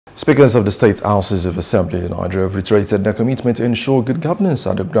Speakers of the State Houses of Assembly in Nigeria have reiterated their commitment to ensure good governance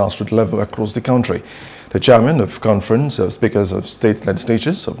at the grassroots level across the country. The chairman of Conference of Speakers of State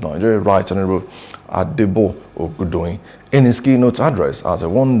Legislatures of Nigeria, Right Honorable Adebo Ogundoyin, in his keynote address at a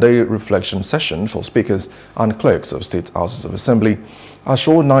one-day reflection session for speakers and clerks of State Houses of Assembly,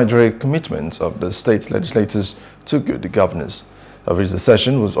 assured Nigeria's commitment of the state legislators to good governance. The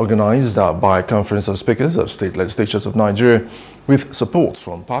session was organized by Conference of Speakers of State Legislatures of Nigeria with support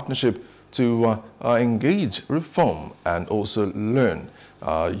from Partnership to engage, reform and also learn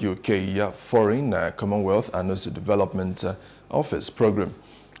UK Foreign Commonwealth and also Development Office program.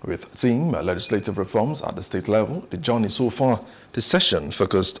 With team legislative reforms at the state level, the journey so far, the session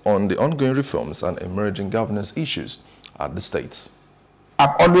focused on the ongoing reforms and emerging governance issues at the states.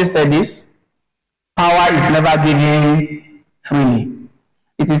 I've always said this: power is never given freely.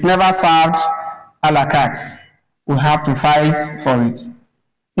 It is never served a la carte. We have to fight for it.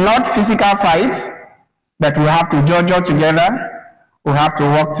 Not physical fights, but we have to join together. We have to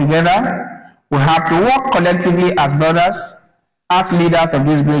work together. We have to work collectively as brothers, as leaders of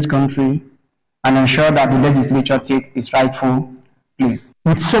this great country, and ensure that the legislature takes its rightful place.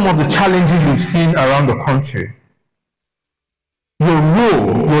 With some of the challenges we've seen around the country, your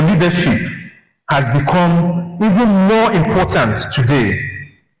role, your leadership has become even more important today.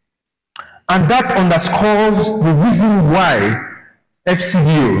 And that underscores the reason why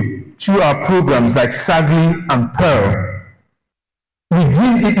FCDO, through our programs like Savvy and PERL, we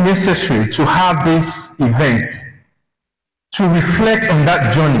deemed it necessary to have this event to reflect on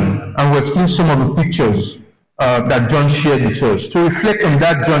that journey. And we've seen some of the pictures that John shared with us, to reflect on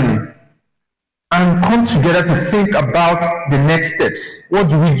that journey and come together to think about the next steps. What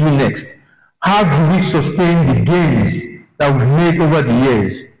do we do next? How do we sustain the gains that we've made over the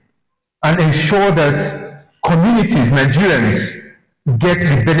years and ensure that communities, Nigerians, get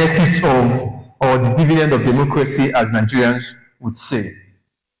the benefits of, or the dividend of democracy, as Nigerians would say?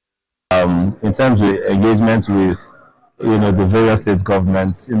 In terms of engagement with, the various state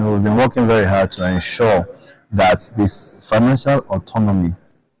governments, we've been working very hard to ensure that this financial autonomy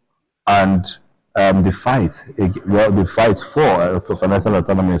and the fight for financial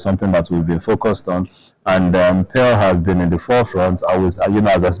autonomy is something that we've been focused on, and PERL has been in the forefront. As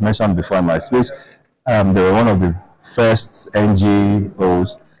I mentioned before in my speech, they were one of the first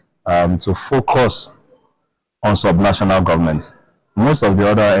NGOs to focus on subnational government. Most of the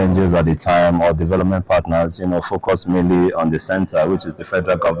other NGOs at the time, or development partners, focus mainly on the center, which is the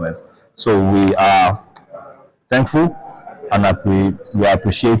federal government. So we are thankful and we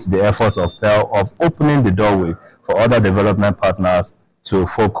appreciate the efforts of PERL of opening the doorway for other development partners to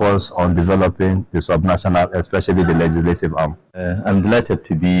focus on developing the subnational, especially the legislative arm. I'm delighted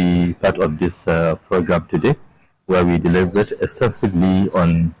to be part of this program today, where we deliberate extensively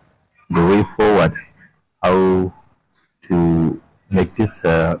on the way forward, how to make this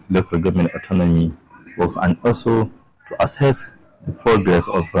local government autonomy work, and also to assess the progress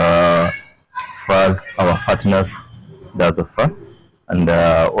of for our partners that's a fund, and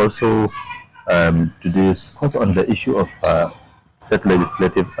also to discuss on the issue of state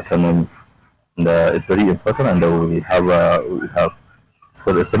legislative autonomy. And it's very important, and we have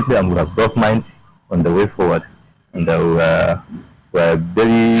so recently, and we have brought mind on the way forward, and we're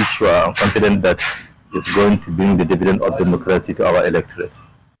very sure and confident that it's going to bring the dividend of democracy to our electorates.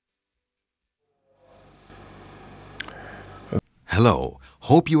 Hello.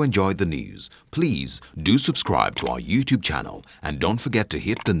 Hope you enjoyed the news. Please do subscribe to our YouTube channel and don't forget to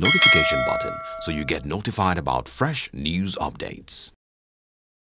hit the notification button so you get notified about fresh news updates.